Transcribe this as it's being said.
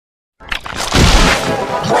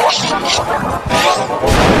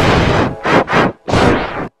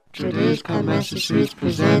today's KineMaster series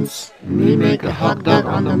presents Me Make a Hot Dog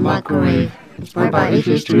on the Microwave, inspired by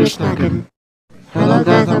Asia's to snacking. Hello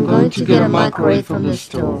guys, I'm going to get a microwave from the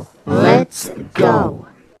store. Let's go!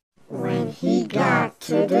 When he got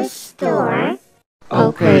to the store...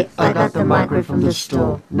 Okay, I got the microwave from the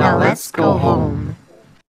store. Now let's go home.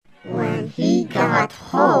 When he got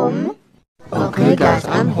home... Okay guys,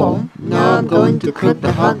 I'm home. Now I'm going to cook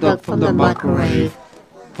the hot dog from the microwave.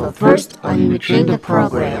 But first, I need to change the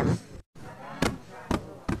program.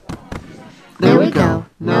 There we go.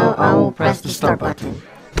 Now I will press the start button.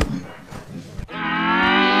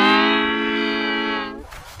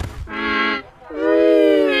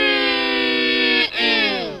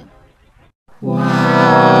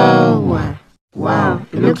 Wow! Wow,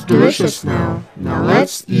 it looks delicious now. Now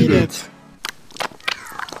let's eat it.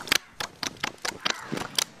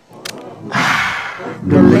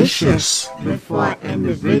 Delicious! Before I end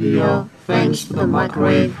the video, thanks to the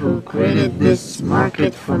microwave who created this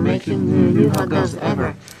market for making the new hot dogs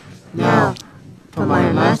ever. Now, for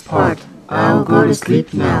my last part, I'll go to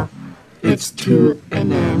sleep now. It's 2 in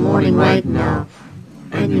the morning right now.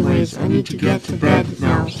 Anyways, I need to get to bed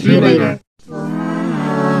now. See you later.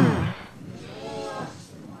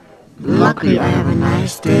 Luckily, I have a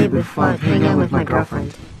nice day before I hang out with my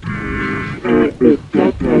girlfriend.